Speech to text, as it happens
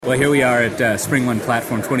Well, here we are at SpringOne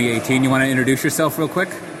Platform 2018. You want to introduce yourself real quick?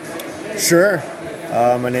 Sure.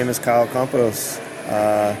 My name is Kyle Campose.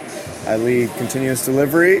 I lead continuous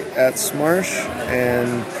delivery at Smarsh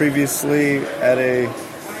and previously at a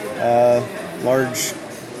large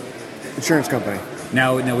insurance company.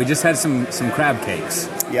 Now we just had some crab cakes.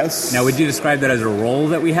 Yes. Now, would you describe that as a roll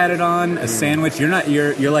that we had it on, a sandwich? You're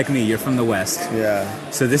like me. You're from the West. Yeah.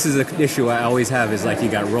 So this is an issue I always have. Is like you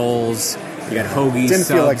got rolls, you got hoagies, Didn't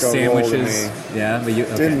feel like a sandwiches. roll to me. Yeah, but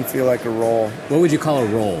Didn't feel like a roll. What would you call a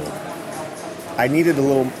roll? I needed a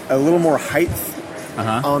little more height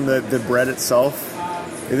on the bread itself.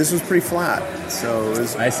 This was pretty flat, so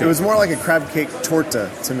it was more like a crab cake torta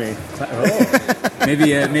to me. Oh.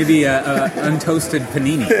 maybe a untoasted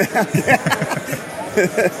panini.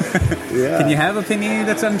 Yeah. Can you have a panini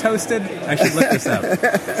that's untoasted? I should look this up.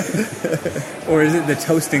 Or is it the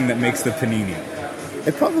toasting that makes the panini?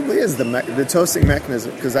 It probably is the toasting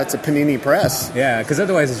mechanism, because that's a panini press. Yeah, because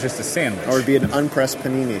otherwise it's just a sandwich. Or it'd be an unpressed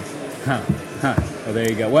panini. Huh. Well, there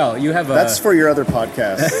you go. Well, you have a... That's for your other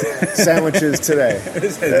podcast. Sandwiches today.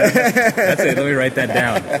 That's it. Let me write that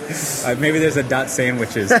down. Maybe there's a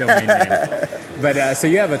 .sandwiches domain name. But so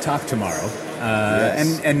you have a talk tomorrow.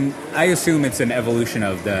 Yes. And I assume it's an evolution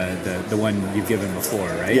of the one you've given before,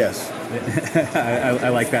 right? Yes. I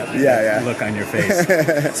like that look on your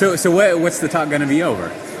face. So what's the talk going to be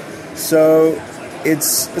over? So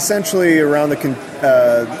it's essentially around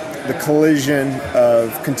the collision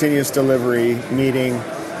of continuous delivery meeting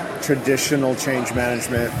traditional change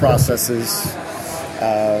management processes,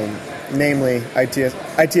 namely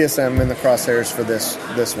ITSM in the crosshairs for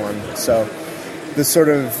this one. So the sort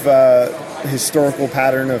of historical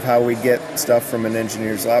pattern of how we get stuff from an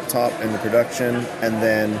engineer's laptop into production, and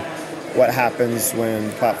then what happens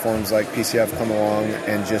when platforms like PCF come along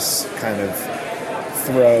and just kind of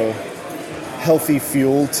throw healthy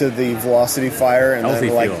fuel to the velocity fire and healthy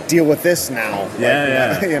then fuel. Deal with this now.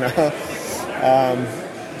 You know.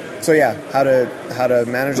 So yeah, how to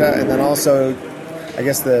manage that, and then also, I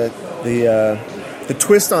guess the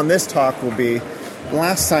twist on this talk will be,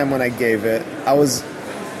 last time when I gave it, I was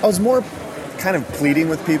more kind of pleading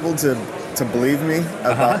with people to believe me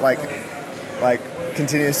about like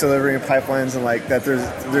continuous delivery and pipelines, and like that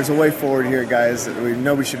there's a way forward here, guys. That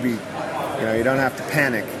nobody should be, you don't have to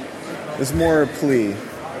panic. There's more a plea.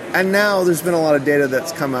 And now there's been a lot of data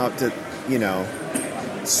that's come out that,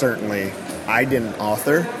 certainly I didn't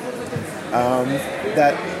author,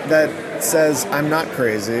 that says I'm not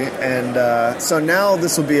crazy. And so now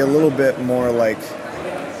this will be a little bit more like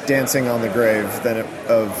dancing on the grave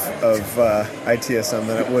of ITSM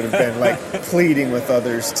than it would have been like pleading with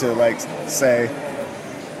others to like say,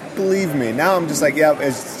 believe me. Now I'm just like, yeah,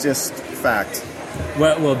 it's just fact.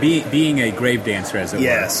 Well, being a grave dancer, as it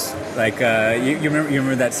yes. were. Like, you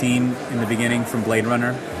remember that scene in the beginning from Blade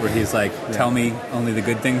Runner where he's like, tell me only the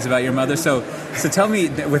good things about your mother? So tell me,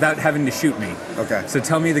 without having to shoot me. Okay. So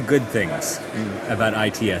tell me the good things about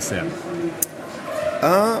ITSM.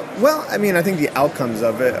 Well, I mean, I think the outcomes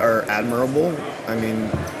of it are admirable. I mean,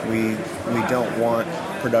 we don't want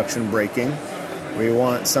production breaking. We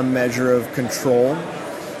want some measure of control.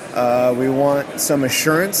 We want some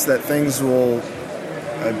assurance that things will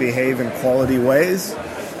behave in quality ways.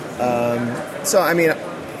 So, I mean,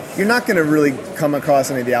 you're not going to really come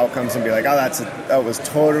across any of the outcomes and be like, oh, that was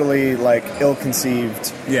totally, like,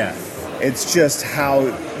 ill-conceived. Yeah. It's just how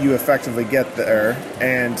you effectively get there,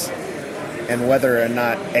 and whether or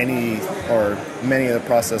not any or many of the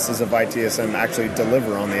processes of ITSM actually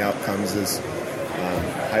deliver on the outcomes is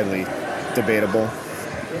highly debatable.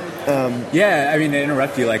 I mean, to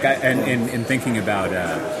interrupt you, like, in thinking about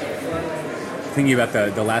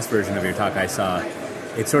the last version of your talk I saw,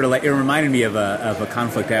 it's sort of like, it reminded me of a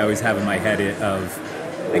conflict I always have in my head of,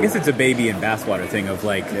 I guess it's a baby and bathwater thing of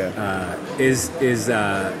like, is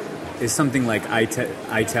something like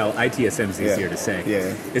ITSM's easier to say.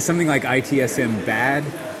 Yeah. Is something like ITSM bad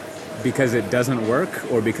because it doesn't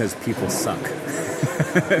work or because people suck?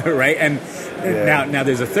 Right? And now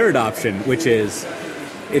there's a third option, which is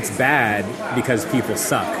it's bad because people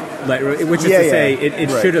suck. Which is to say, it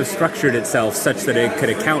should have structured itself such that it could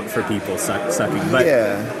account for people sucking.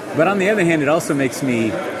 But on the other hand, it also makes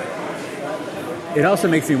me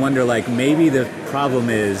wonder, like, maybe the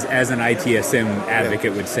problem is, as an ITSM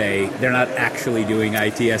advocate would say, they're not actually doing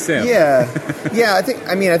ITSM. Yeah. I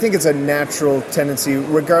think it's a natural tendency,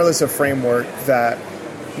 regardless of framework, that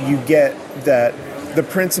you get that the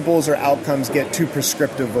principles or outcomes get too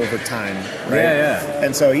prescriptive over time, right? Yeah.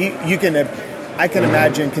 And so I can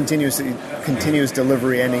imagine continuous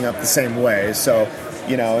delivery ending up the same way. So,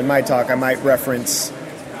 in my talk, I might reference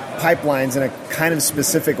pipelines in a kind of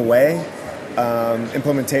specific way,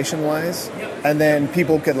 implementation-wise, and then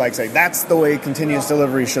people could like say that's the way continuous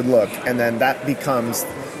delivery should look, and then that becomes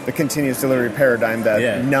the continuous delivery paradigm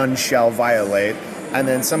that none shall violate. And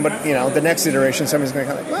then somebody, the next iteration, somebody's going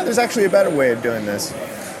to come like, well, there's actually a better way of doing this.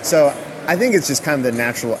 So I think it's just kind of the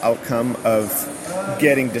natural outcome of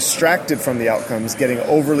getting distracted from the outcomes, getting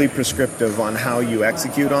overly prescriptive on how you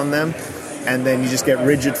execute on them, and then you just get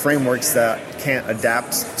rigid frameworks that can't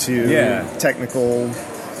adapt to technical,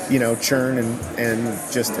 churn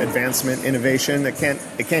and just advancement, innovation. It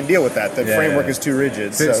can't deal with that. The framework is too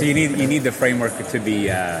rigid. So you need the framework to be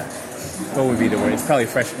what would be the word? It's probably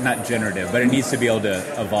fresh, not generative, but it needs to be able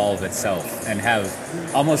to evolve itself and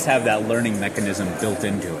almost have that learning mechanism built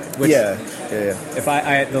into it. Which, If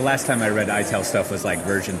the last time I read ITEL stuff was like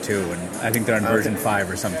version 2, and I think they're on version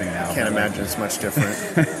 5 or something now. I can't imagine it's much different.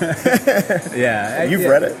 You've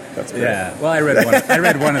read it. That's great. Yeah. Well, I read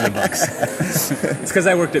one of the books. It's because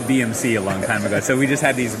I worked at BMC a long time ago, so we just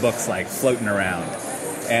had these books like floating around.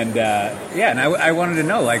 And and I wanted to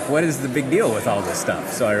know, like, what is the big deal with all this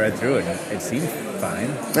stuff? So I read through it, and it seemed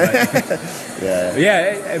fine. But,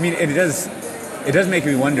 I mean, it does make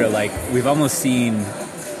me wonder, like, we've almost seen,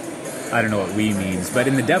 I don't know what "we" means, but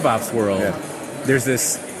in the DevOps world, there's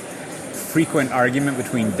this frequent argument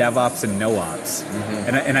between DevOps and no-ops.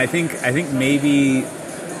 Mm-hmm. And I think maybe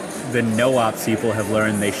the no-ops people have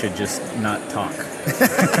learned they should just not talk.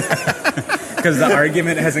 Because the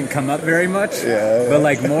argument hasn't come up very much, but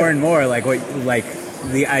like more and more, like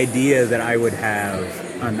the idea that I would have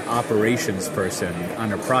an operations person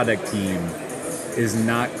on a product team is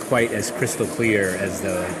not quite as crystal clear as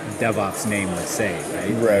the DevOps name would say,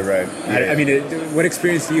 right? Right. I mean, what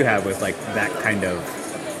experience do you have with like that kind of?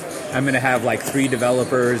 I'm going to have like 3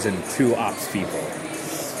 developers and 2 ops people.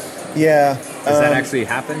 Yeah. Does that actually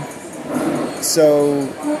happen? So,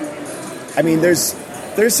 I mean, there's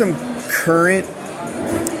some current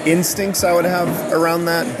instincts I would have around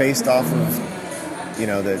that based off of,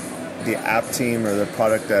 the app team or the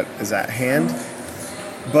product that is at hand.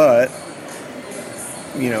 But,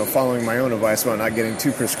 following my own advice about not getting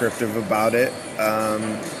too prescriptive about it,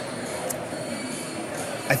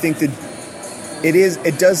 I think that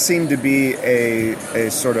it does seem to be a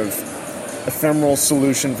sort of ephemeral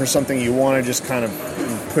solution for something you want to just kind of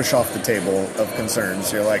push off the table of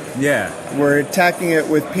concerns. You're like, we're attacking it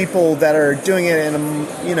with people that are doing it in a,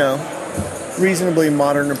 reasonably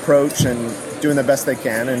modern approach and doing the best they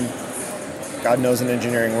can. And God knows in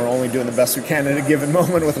engineering, we're only doing the best we can at a given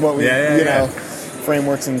moment with what we,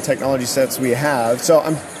 frameworks and technology sets we have. So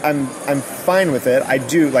I'm fine with it. I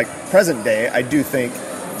do, like present day, I do think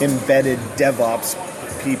embedded DevOps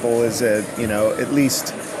people is at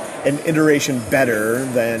least an iteration better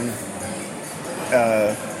than,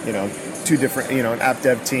 2 different, an app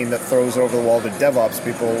dev team that throws over the wall to DevOps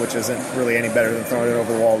people, which isn't really any better than throwing it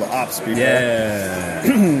over the wall to ops people.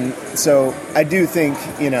 Yeah. So I do think,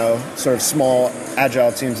 sort of small,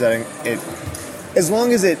 agile teams that as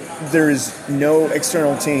long as there is no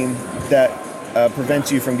external team that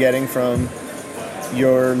prevents you from getting from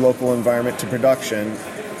your local environment to production,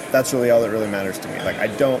 that's really all that really matters to me. Like, I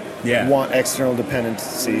don't want external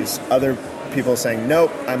dependencies. Other people saying,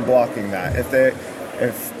 nope, I'm blocking that. If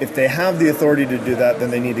they have the authority to do that, then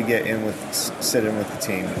they need to sit in with the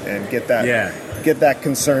team and get that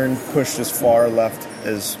concern pushed as far left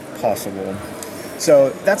as possible. So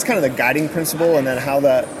that's kind of the guiding principle, and then how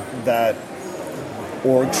that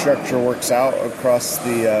org structure works out across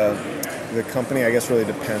the company, I guess, really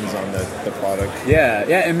depends on the product. Yeah,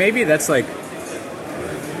 and maybe that's like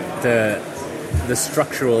the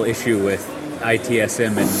structural issue with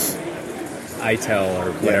ITSM and ITEL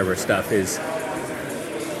or whatever stuff is.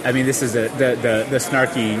 I mean, this is the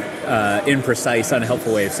snarky, imprecise,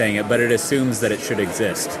 unhelpful way of saying it, but it assumes that it should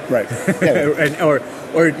exist, right? Yeah. or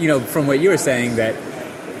from what you were saying, that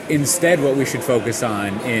instead what we should focus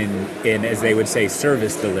on in as they would say,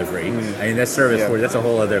 service delivery. I mean, that's that's a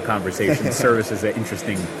whole other conversation. Service is an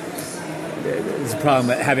interesting. There's a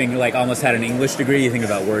problem having like almost had an English degree. You think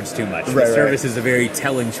about words too much. Right, service is a very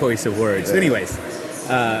telling choice of words. Right. But anyways,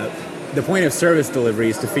 the point of service delivery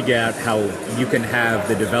is to figure out how you can have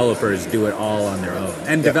the developers do it all on their own.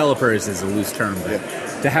 And developers is a loose term, but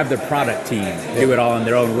to have the product team do it all on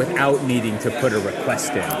their own without needing to put a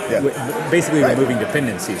request in. Basically removing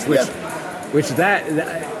dependencies, which that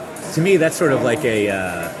to me, that's sort of like a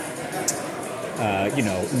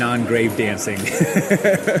non-grave dancing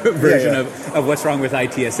version of what's wrong with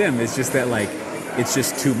ITSM. Is just that, like, it's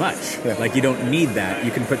just too much. Like, you don't need that.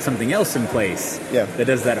 You can put something else in place that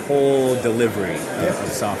does that whole delivery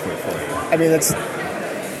of software for you. I mean, that's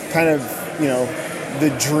kind of, the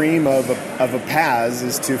dream of a PAS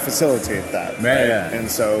is to facilitate that. Right? Yeah. And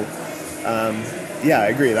so, I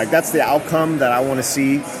agree. Like, that's the outcome that I want to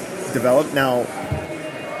see develop. Now,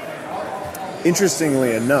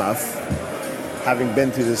 interestingly enough, having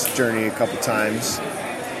been through this journey a couple times,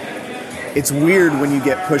 it's weird when you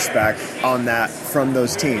get pushback on that from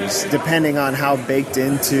those teams, depending on how baked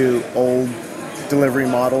into old delivery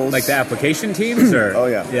models. Like the application teams? Or? Oh,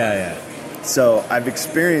 yeah. Yeah. So I've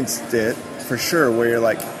experienced it for sure, where you're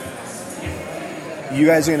like, you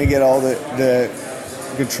guys are going to get all the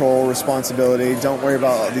control, responsibility. Don't worry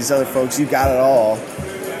about all these other folks. You got it all.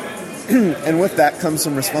 And with that comes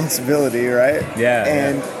some responsibility, right? Yeah.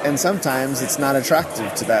 And sometimes it's not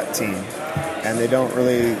attractive to that team, and they don't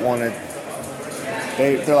really want to.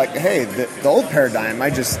 They're like, hey, the old paradigm, my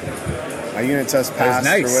unit test passed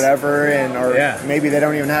or whatever, maybe they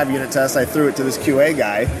don't even have unit tests. I threw it to this QA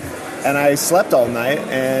guy, and I slept all night,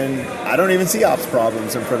 and I don't even see ops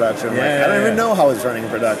problems in production. I don't even know how it's running in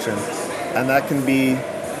production, and that can be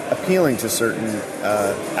appealing to certain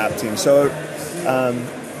app teams. So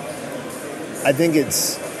I think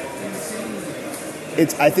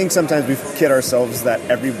I think sometimes we kid ourselves that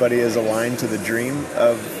everybody is aligned to the dream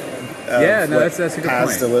of that's a good PAS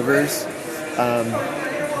point. delivers.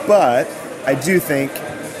 But I do think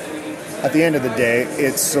at the end of the day,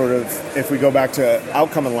 it's sort of, if we go back to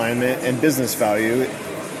outcome alignment and business value,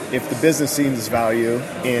 if the business sees value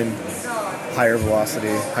in higher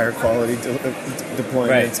velocity, higher quality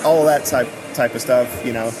deployments, all that type of stuff,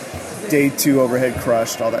 day 2 overhead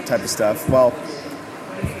crushed, all that type of stuff. Well,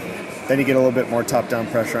 then you get a little bit more top-down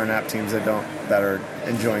pressure on app teams that are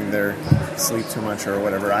enjoying their sleep too much or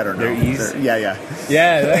whatever. I don't know. Their ease. Yeah.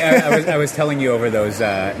 I was telling you over those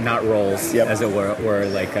not roles, as it were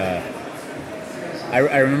like.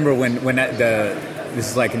 I remember when this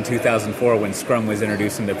is like in 2004 when Scrum was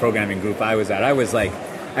introduced in the programming group I was at. I was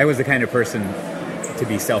the kind of person to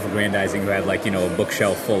be self-aggrandizing who had a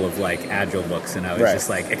bookshelf full of agile books, and I was just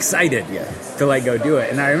excited to go do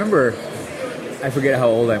it. And I remember, I forget how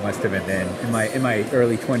old I must have been then, in my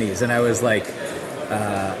early 20s, and I was like,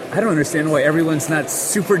 I don't understand why everyone's not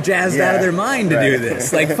super jazzed out of their mind to do this.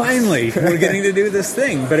 Finally, we're getting to do this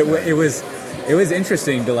thing. But it was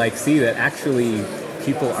interesting to see that actually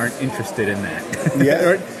people aren't interested in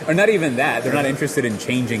that, or not even that. They're not interested in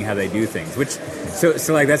changing how they do things. So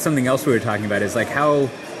that's something else we were talking about. Is how,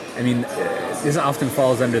 this often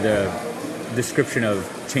falls under the description of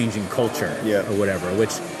changing culture or whatever.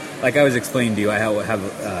 Which, like I was explaining to you, I have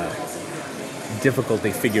difficulty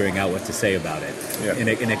figuring out what to say about it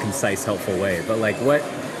in a concise, helpful way. But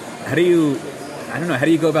how do you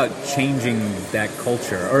go about changing that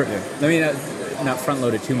culture? Or let me not front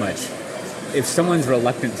load it too much. If someone's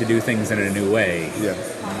reluctant to do things in a new way,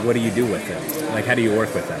 what do you do with them? How do you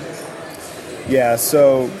work with them? Yeah,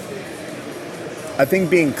 so I think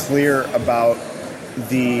being clear about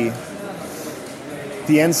the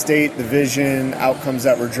end state, the vision, outcomes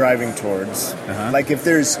that we're driving towards. If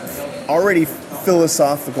there's already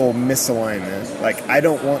philosophical misalignment, I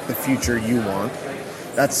don't want the future you want,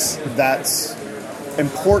 that's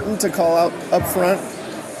important to call out up front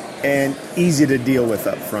and easy to deal with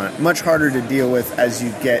up front. Much harder to deal with as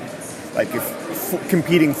you get, if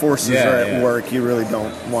competing forces are at work, you really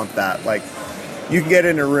don't want that. You can get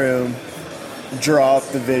in a room, draw up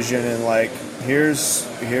the vision, and here's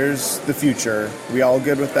the future. We all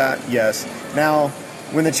good with that? Yes. Now,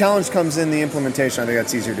 when the challenge comes in the implementation, I think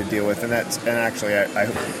that's easier to deal with, and actually I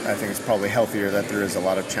think it's probably healthier that there is a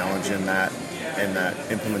lot of challenge in that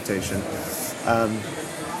implementation.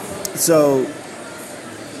 So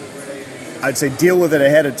I'd say deal with it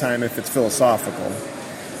ahead of time if it's philosophical.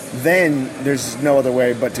 Then there's no other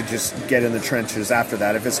way but to just get in the trenches after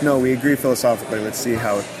that. If it's no, we agree philosophically, let's see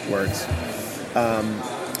how it works.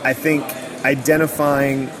 I think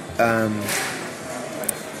identifying...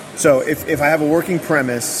 So if I have a working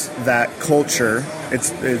premise that culture,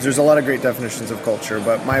 there's a lot of great definitions of culture,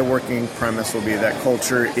 but my working premise will be that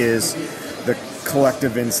culture is the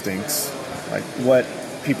collective instincts, what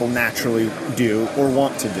people naturally do or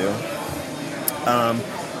want to do.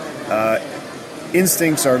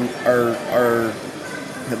 Instincts are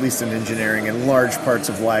at least in engineering and large parts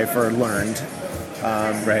of life are learned.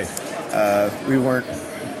 We weren't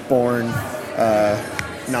born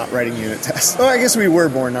not writing unit tests. Well, I guess we were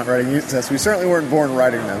born not writing unit tests. We certainly weren't born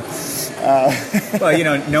writing them.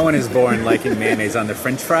 Well, no one is born liking mayonnaise on their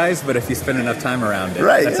French fries, but if you spend enough time around it,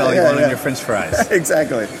 that's all you want on your French fries.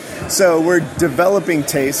 Exactly. So we're developing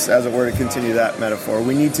tastes, as it were, to continue that metaphor.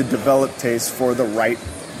 We need to develop tastes for the right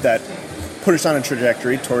that put us on a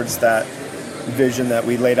trajectory towards that vision that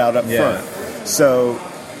we laid out up front. So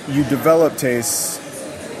you develop tastes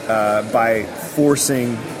by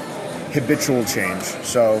forcing habitual change.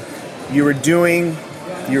 So you're eating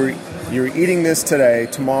this today,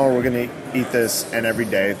 tomorrow we're going to eat this, and every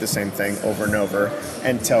day the same thing over and over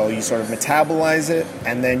until you sort of metabolize it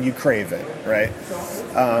and then you crave it, right?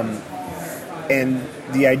 And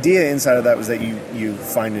the idea inside of that was that you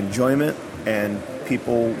find enjoyment and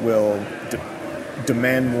people will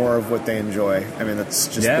demand more of what they enjoy. I mean, that's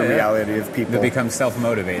just the reality of people. They become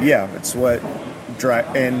self-motivated. Yeah, it's what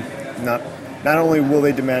and not only will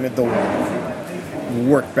they demand it, they'll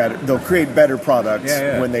work better. They'll create better products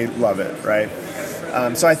when they love it, right?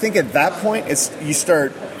 So I think at that point,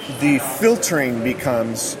 the filtering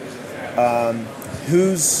becomes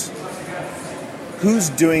who's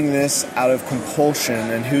doing this out of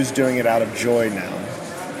compulsion and who's doing it out of joy now.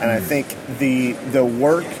 And I think the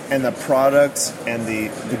work and the products and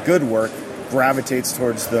the good work gravitates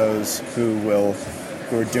towards those who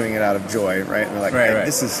are doing it out of joy, right? And they're like, hey,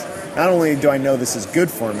 this is, not only do I know this is good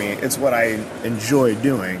for me, it's what I enjoy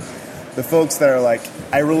doing. The folks that are like,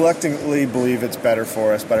 I reluctantly believe it's better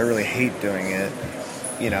for us, but I really hate doing it,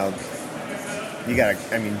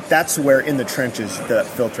 that's where in the trenches the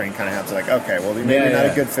filtering kind of happens. Like, okay, well, maybe not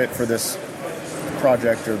a good fit for this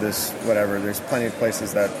project or this whatever. There's plenty of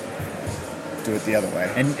places that do it the other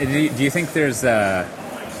way. And do you think there's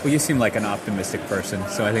well, you seem like an optimistic person,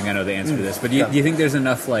 so I think I know the answer to this, but do you think there's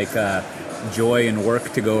enough joy and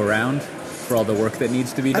work to go around for all the work that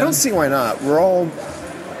needs to be done? I don't see why not. We're all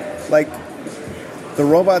the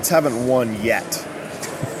robots haven't won yet.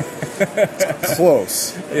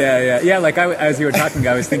 Close. Yeah. Like as you were talking,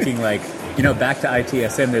 I was thinking back to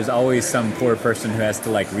ITSM, there's always some poor person who has to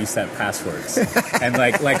reset passwords, and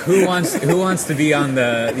who wants to be on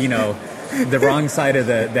the wrong side of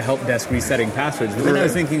the help desk resetting passwords. But then I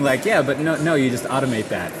was thinking but no, you just automate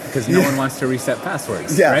that because no one wants to reset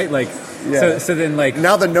passwords, right? So then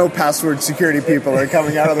now the no password security people are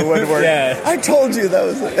coming out of the woodwork. I told you that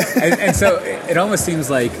was it. and so it almost seems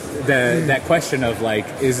like that question of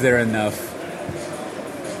is there enough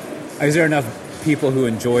people who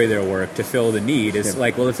enjoy their work to fill the need is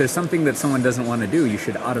well, if there's something that someone doesn't want to do, you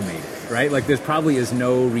should automate it, right? There's probably is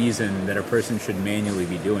no reason that a person should manually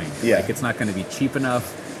be doing it. It's not going to be cheap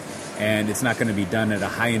enough and it's not going to be done at a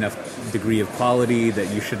high enough degree of quality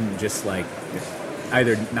that you shouldn't just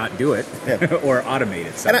either not do it or automate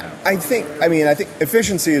it somehow. And I think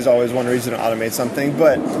efficiency is always one reason to automate something,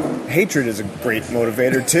 but hatred is a great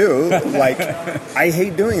motivator too. I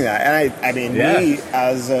hate doing that. And me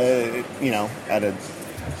as an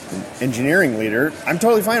engineering leader, I'm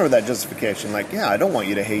totally fine with that justification. I don't want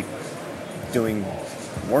you to hate doing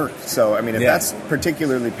work. So, if that's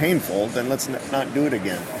particularly painful, then let's not do it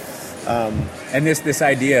again. And this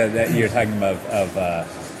idea that you're talking about of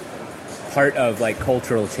part of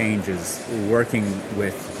cultural change is working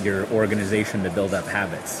with your organization to build up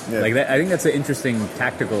habits. I think that's an interesting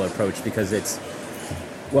tactical approach because it's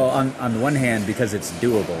on the one hand because it's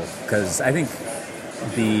doable, because I think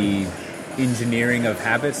the engineering of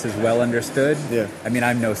habits is well understood.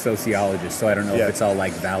 I'm no sociologist, so I don't know if it's all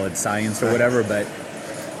valid science or whatever, but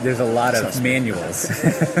there's a lot of manuals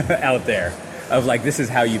out there of this is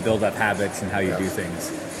how you build up habits and how you do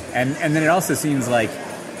things, and then it also seems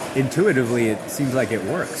intuitively it seems like it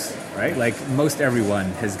works, right? Most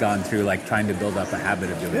everyone has gone through trying to build up a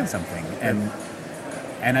habit of doing something,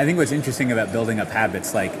 and I think what's interesting about building up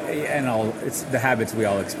habits it's the habits we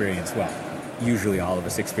all experience, usually all of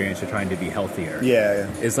us experience are trying to be healthier.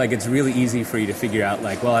 It's it's really easy for you to figure out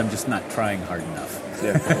I'm just not trying hard enough.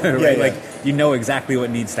 Right? You know exactly what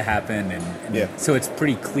needs to happen, and so it's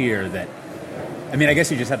pretty clear that I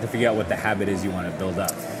guess you just have to figure out what the habit is you want to build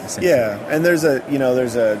up. And there's a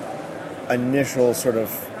initial sort of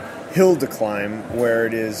hill to climb where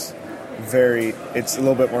it's a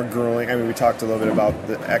little bit more grueling. We talked a little bit about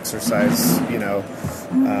the exercise,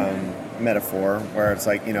 metaphor, where it's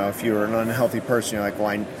if you're an unhealthy person, you're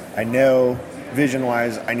I know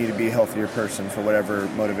vision-wise I need to be a healthier person for whatever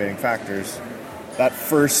motivating factors. That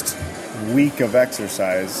first week of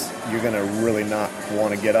exercise, you're going to really not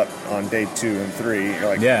want to get up on day 2 and 3. You're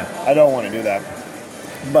I don't want to do that.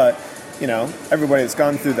 But, everybody that's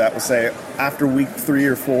gone through that will say after week 3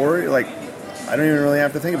 or 4, you're I don't even really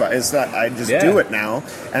have to think about it. It's that I just do it now.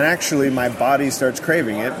 And actually my body starts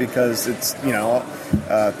craving it because it's,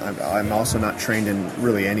 I'm also not trained in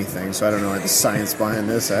really anything, so I don't know the science behind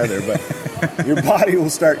this either. But your body will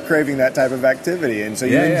start craving that type of activity. And so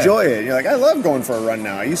you enjoy it. You're I love going for a run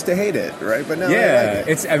now. I used to hate it, right? But now I like it.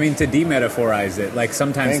 It's, to demetaphorize it,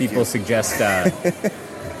 sometimes people suggest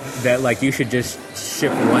that you should just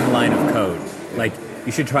ship one line of code.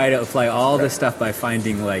 You should try to apply all the stuff by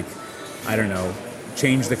finding I don't know,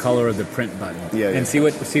 change the color of the print button, and see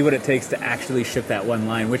what it takes to actually ship that one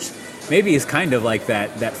line, which maybe is kind of like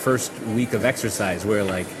that first week of exercise where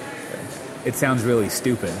like it sounds really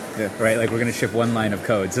stupid, right? Like we're going to ship one line of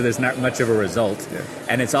code, so there's not much of a result,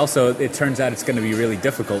 and it turns out it's going to be really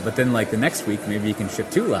difficult. But then like the next week, maybe you can ship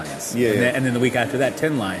 2 lines, and then the week after that,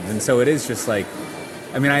 10 lines, and so it is just like,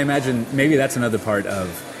 I mean, I imagine maybe that's another part of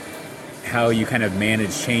how you kind of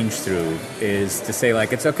manage change through is to say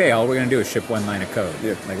like, it's okay, all we're going to do is ship 1 line of code.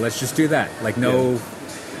 Like, let's just do that. Like, no,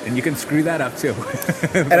 and you can screw that up too.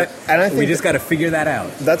 and I think we just got to figure that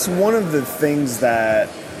out. That's one of the things that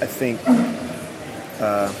I think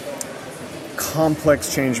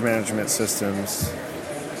complex change management systems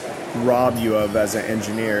rob you of as an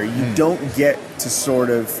engineer. You don't get to sort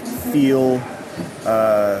of feel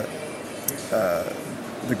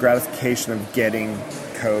the gratification of getting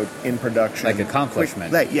code in production, like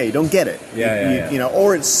accomplishment. You don't get it. You know,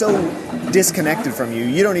 or it's so disconnected from you.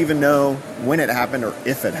 You don't even know when it happened or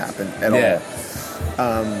if it happened at all.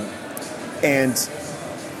 And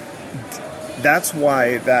that's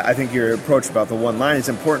why that I think your approach about the 1 line is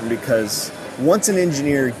important, because once an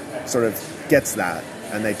engineer sort of gets that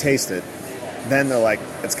and they taste it, then they're like,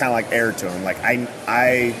 it's kind of like air to them. Like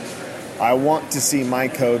I want to see my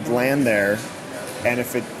code land there. And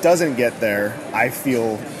if it doesn't get there, I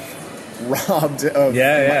feel robbed of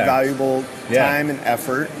valuable time and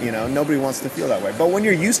effort. You know, nobody wants to feel that way. But when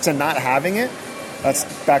you're used to not having it, that's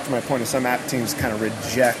back to my point of some app teams kind of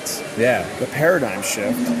reject the paradigm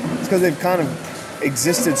shift. It's because they've kind of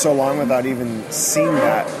existed so long without even seeing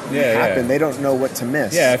that happen. They don't know what to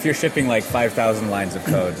miss. Yeah, if you're shipping like 5,000 lines of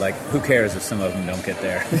code, like who cares if some of them don't get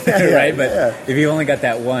there, right? But if you only got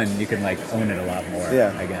that one, you can like own it a lot more,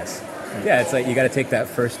 I guess. Yeah, it's like you got to take that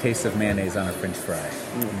first taste of mayonnaise on a French fry,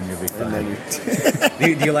 and you'll be fine.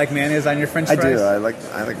 Do you like mayonnaise on your French fries? I do. I like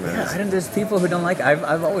mayonnaise. Yeah, there's people who don't like.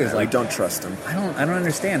 I've always liked. Don't trust them. I don't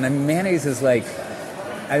understand. I mean, mayonnaise is like.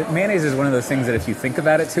 Mayonnaise is one of those things that if you think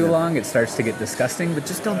about it too long, it starts to get disgusting. But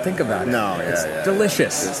just don't think about it. No, it's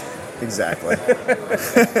delicious. Exactly.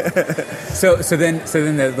 So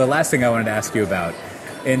then the last thing I wanted to ask you about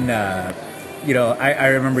you know, I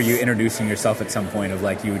remember you introducing yourself at some point of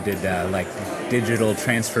like you did like digital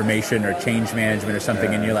transformation or change management or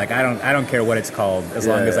something, and you're like, I don't care what it's called as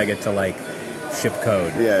long as I get to like ship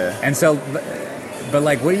code. And so, but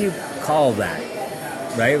like, what do you call that?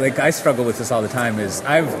 Right? Like I struggle with this all the time. Is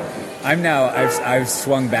I've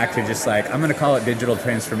swung back to just like I'm going to call it digital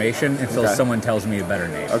transformation until someone tells me a better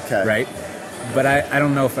name. Right? But I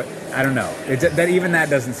don't know if I don't know. That even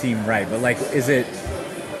that doesn't seem right. But like, is it?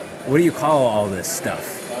 What do you call all this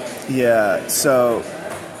stuff? Yeah, so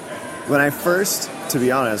when I first, to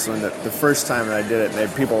be honest, when the first time that I did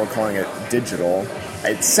it, people were calling it digital,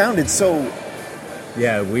 it sounded so...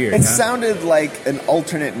 weird. It sounded like an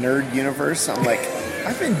alternate nerd universe. I'm like,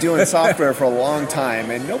 I've been doing software for a long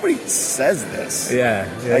time, and nobody says this.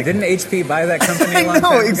 Like, didn't HP buy that company a long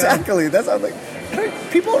time ago? Exactly. That's how I was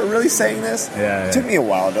like, people are really saying this? It took me a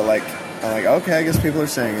while to like, I'm like, okay, I guess people are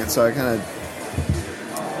saying it, so I kind of...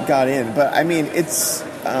 got in, but I mean, it's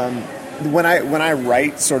when I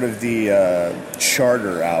write sort of the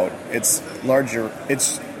charter out, it's larger.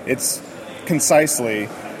 It's concisely,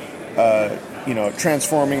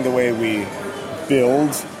 transforming the way we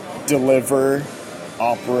build, deliver,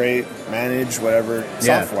 operate, manage whatever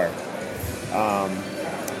software,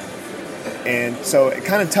 and so it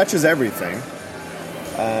kind of touches everything.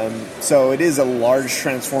 So it is a large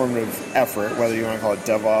transformative effort, whether you want to call it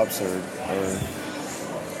DevOps or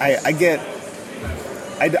I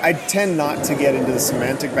tend not to get into the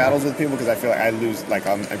semantic battles with people because I feel like I lose. Like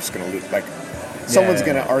I'm just going to lose. Like someone's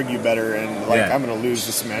going to argue better, and like I'm going to lose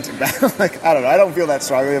the semantic battle. Like I don't know. I don't feel that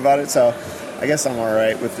strongly about it. So I guess I'm all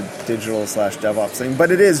right with the digital/DevOps thing. But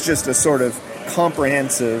it is just a sort of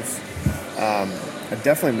comprehensive. I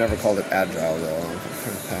definitely have never called it agile though.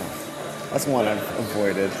 That's one I've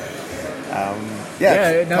avoided.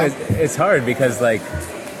 It's hard because like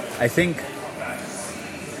I think.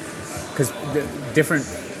 Because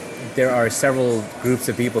there are several groups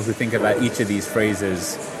of people who think about each of these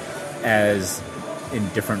phrases as in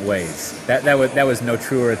different ways. That was no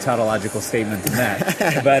truer a tautological statement than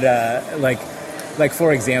that. But like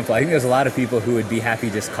for example, I think there's a lot of people who would be happy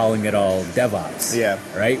just calling it all DevOps.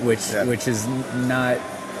 Right. Which is not.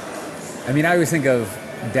 I mean, I always think of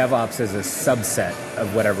DevOps as a subset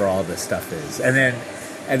of whatever all this stuff is, and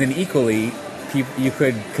then equally. You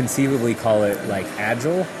could conceivably call it like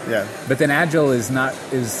agile, but then agile is not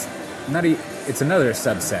it's another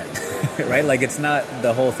subset, right? Like it's not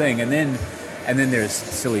the whole thing. And then And then there's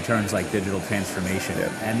silly terms like digital transformation.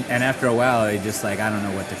 And after a while, I just like, I don't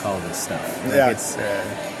know what to call this stuff. Like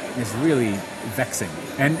it's really vexing.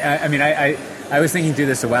 And I mean, I was thinking through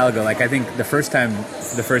this a while ago. Like, I think the first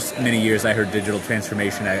many years I heard digital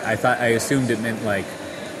transformation, I assumed it meant like,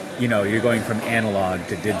 you're going from analog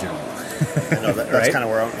to digital. I know that's right? kind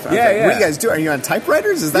of where I'm from. Yeah. What do you guys do? Are you on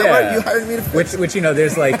typewriters? Is that what you hired me to fix? Which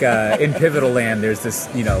there's like, in Pivotal Land, there's this,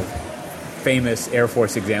 famous Air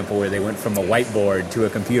Force example where they went from a whiteboard to a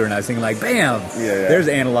computer, and I was thinking like, bam, there's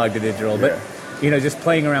analog to digital. But, just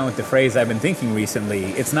playing around with the phrase I've been thinking recently,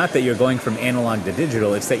 it's not that you're going from analog to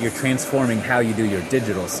digital, it's that you're transforming how you do your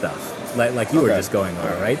digital stuff. Like you were just going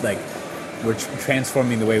over, right? Like, we're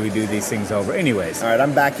transforming the way we do these things over. Anyways. All right,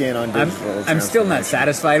 I'm back in on digital. I'm still not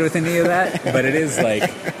satisfied with any of that, but it is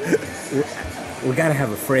like, we got to have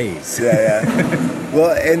a phrase.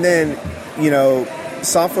 Well, and then,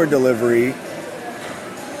 software delivery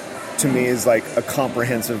to me is like a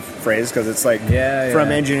comprehensive phrase because it's like from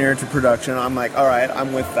engineer to production. I'm like, all right,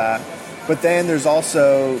 I'm with that. But then there's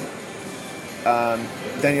also,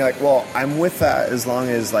 then you're like, well, I'm with that as long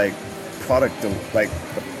as like the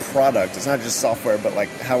product. It's not just software, but like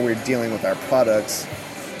how we're dealing with our products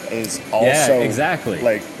is also exactly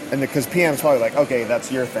like. And because PM's probably like, okay,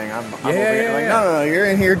 that's your thing. I'm over here. Like, no, you're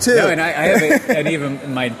in here too. No, and I have and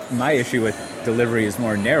even my issue with delivery is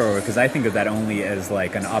more narrower because I think of that only as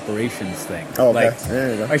like an operations thing. Oh, okay. Like,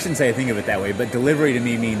 there you go. I shouldn't say I think of it that way, but delivery to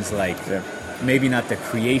me means like maybe not the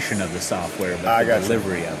creation of the software, but the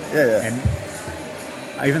delivery of it.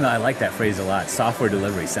 And even though I like that phrase a lot, software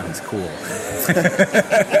delivery sounds cool.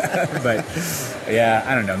 But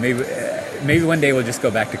I don't know. Maybe one day we'll just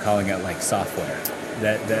go back to calling it like software.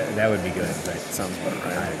 That would be good, but sounds about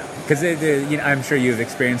right. I don't know, because I'm sure you've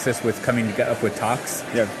experienced this with coming up with talks.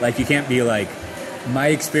 Like you can't be like, my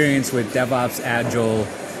experience with DevOps, Agile,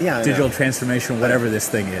 digital transformation, whatever this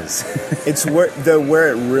thing is. It's where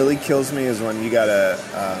it really kills me is when you gotta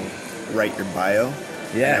write your bio.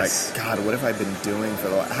 Yes. Like, God, what have I been doing for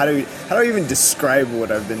the last... How do I even describe what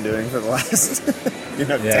I've been doing for the last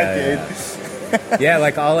decade?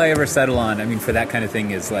 Like all I ever settle on, I mean, for that kind of thing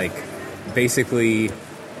is like, basically,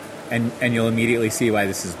 and you'll immediately see why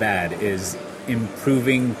this is bad, is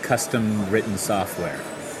improving custom written software.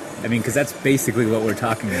 I mean, because that's basically what we're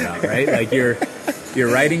talking about, right? Like you're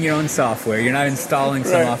writing your own software. You're not installing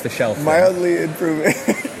some off the shelf. Mildly improving.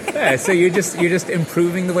 So you're just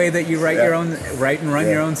improving the way that you write and run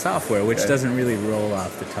your own software, which doesn't really roll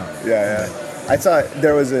off the tongue. I saw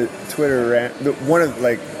there was a Twitter rant. One of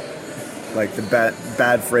like the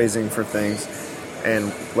bad phrasing for things.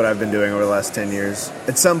 And what I've been doing over the last 10 years,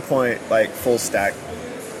 at some point, like full stack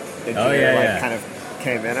engineer, kind of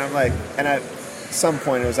came in. I'm like, and at some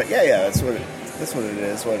point it was like, that's what it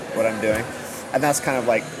is, what I'm doing, and that's kind of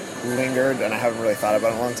like lingered, and I haven't really thought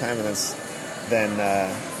about it in a long time. And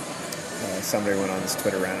then somebody went on this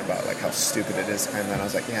Twitter rant about like how stupid it is, and then I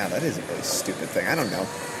was like, that is a really stupid thing. I don't know,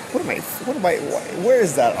 where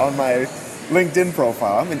is that on my LinkedIn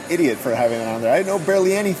profile? I'm an idiot for having it on there. I know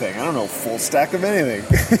barely anything. I don't know full stack of anything.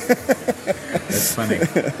 That's funny.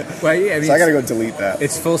 Well, I mean, so I gotta go delete that.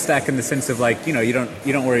 It's full stack in the sense of like, you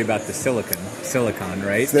don't worry about the silicon,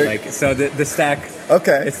 right? Like, so the stack.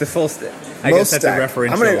 Okay. It's the full stack. I guess that's a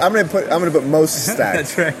referential. I'm gonna put most stack.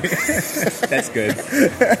 That's right. That's good.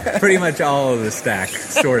 Pretty much all of the stack,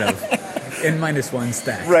 sort of. N minus one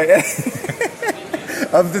stack. Right.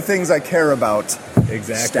 Of the things I care about.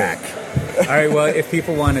 Exactly. Stack. All right, well, if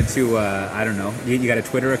people wanted to, I don't know, you got a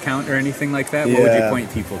Twitter account or anything like that? What would you point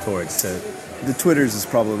people towards? The Twitters is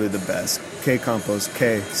probably the best. Campos,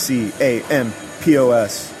 Campos.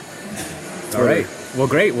 All right. Well,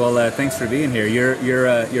 great. Well, thanks for being here.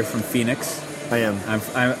 You're from Phoenix. I am.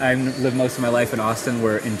 I live most of my life in Austin.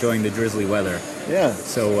 We're enjoying the drizzly weather. Yeah.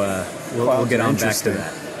 So we'll get on back to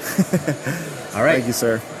that. All right. Thank you,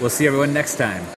 sir. We'll see everyone next time.